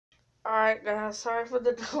Alright guys, sorry for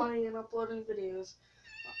the delay in uploading videos.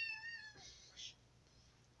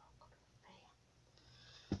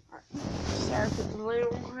 Sorry for the delay in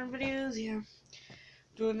recording videos, yeah.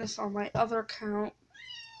 Doing this on my other account,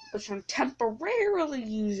 which I'm temporarily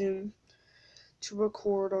using to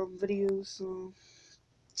record videos, so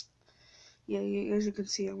yeah, as you can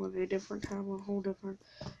see, I'm on a different tab, a whole different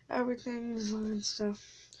everything and stuff.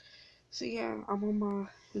 So yeah, I'm on my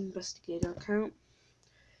investigator account.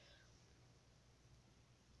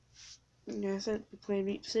 And as I said, we play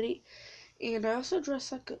Meep City. And I also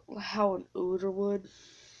dress like how an Oder would.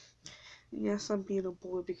 Yes, I'm being a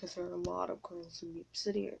boy because there are a lot of girls in Meep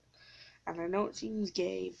City. And I know it seems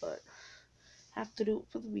gay, but I have to do it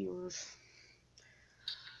for the viewers.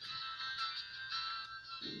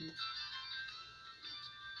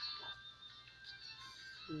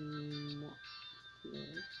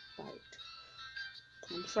 Bite.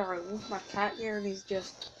 I'm sorry, with my cat here, and he's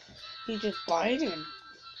just biting.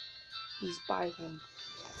 He's biting.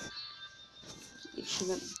 He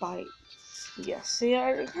shouldn't bite. Yeah, see,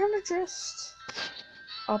 I kind of dressed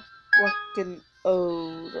up like an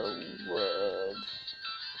Oder would.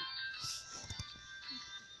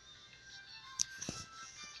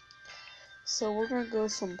 So we're gonna go to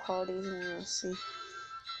some parties and we're gonna see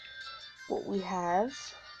what we have.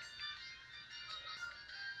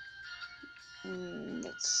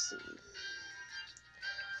 Let's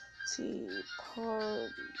see. Party.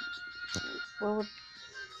 Where would...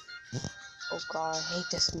 Oh god, I hate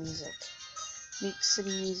this music. Meep City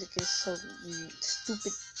music is so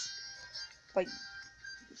stupid. Like,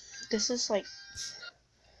 this is like...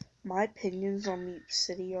 My opinions on Meep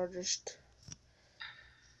City are just...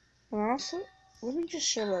 And also, let me just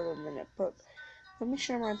share that in a minute, but... Let me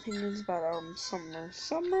share my opinions about, summer.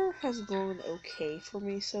 Summer has gone okay for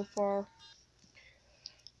me so far.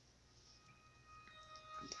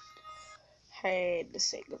 I had to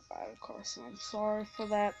say goodbye to Carson. I'm sorry for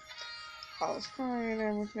that. I was crying and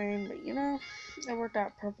everything, but you know, it worked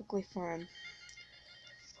out perfectly fine.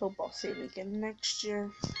 Hope I'll see him again next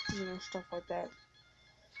year. You know, stuff like that.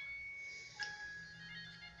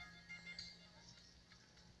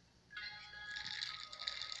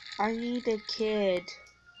 I need a kid.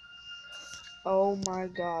 Oh my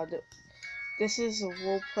god. This is a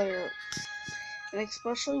role player. And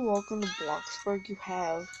especially welcome to Bloxburg, you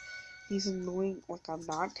have these annoying, like, I'm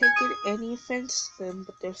not taking any offense to them,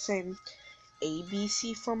 but they're saying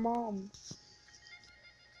ABC for mom.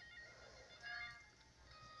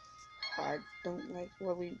 I don't like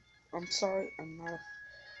really, I'm sorry,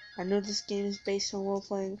 I know this game is based on role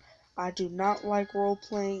playing. I do not like role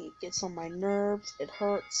playing. It gets on my nerves. It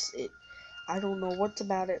hurts. I don't know what's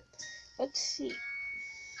about it. Let's see.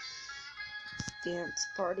 Dance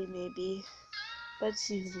party maybe. Let's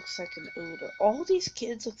see who looks like an Oder. All these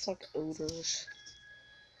kids look like Oders.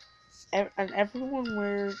 And everyone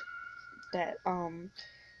wears that,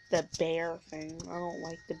 the bear thing. I don't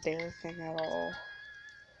like the bear thing at all.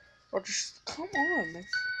 Or just, come on.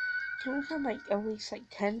 Can we have, like, at least, like,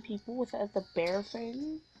 10 people without the bear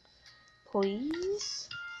thing? Please?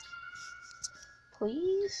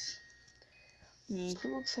 Please? He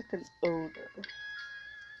looks like an Oder.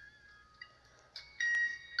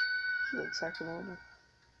 He looks like an Oder.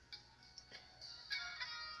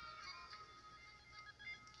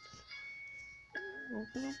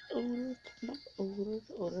 Open up Oder, open up Oder.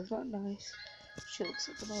 Oder's not nice. She looks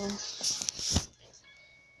like an Oder.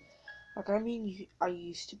 Like, I mean, I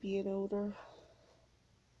used to be an Oder.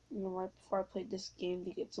 You know, right before I played this game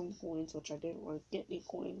to get some coins, which I didn't really get any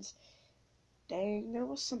coins. Dang, there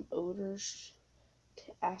was some Oders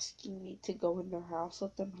asking me to go in their house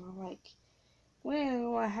with them, and I'm like,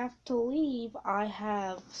 well, I have to leave. I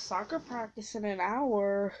have soccer practice in an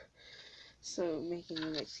hour. So, making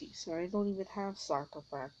an excuse. So, I don't even have soccer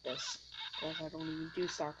practice. Because I don't even do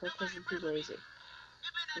soccer because I'm too lazy.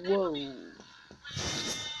 Whoa.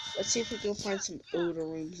 Let's see if we can find some Oder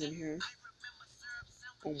rooms in here.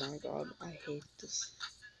 Oh my god, I hate this.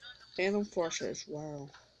 Phantom Fortress, wow.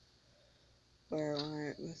 Well,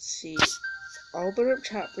 alright, let's see. I'll open up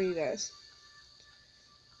chat for you guys.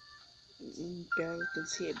 You barely can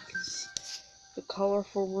see it because the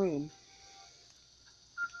colorful room.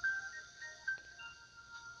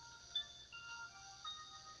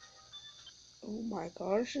 Oh my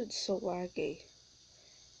gosh, it's so laggy.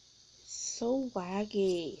 It's so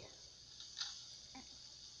laggy.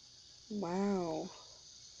 Wow.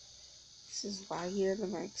 This is laggier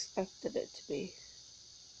than I expected it to be.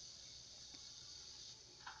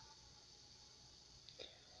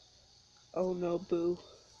 Oh no, boo.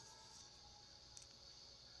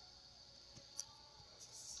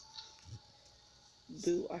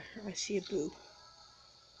 Boo. I see a boo.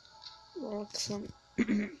 Roxanne.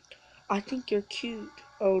 I think you're cute.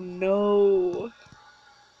 Oh no.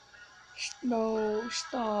 No,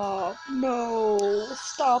 stop. No,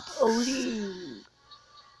 stop owning.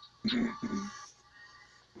 You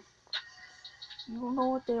don't know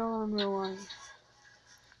what they are in real life.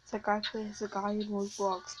 It's like I play as a guy in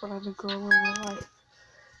Roblox, but I'm a girl in real life.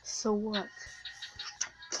 So what?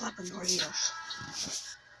 Flipping Raiders.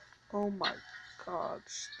 Oh my god,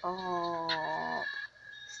 stop.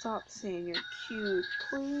 Stop saying you're cute,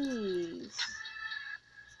 please.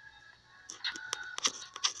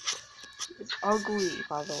 It's ugly,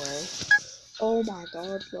 by the way. Oh my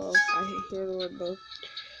god, love. I hear the word love.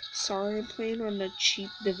 Sorry, I'm playing on a cheap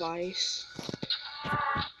device.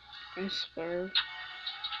 I swear.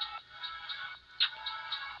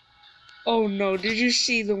 Oh no, did you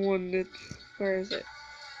see the one that... Where is it?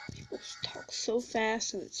 People talk so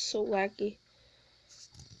fast and it's so wacky.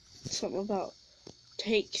 Something about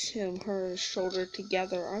takes him, her shoulder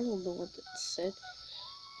together. I don't know what it said.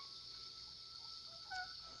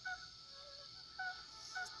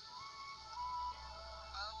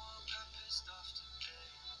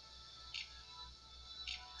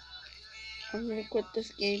 I'm gonna quit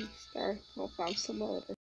this game. Sorry, I'll find some other.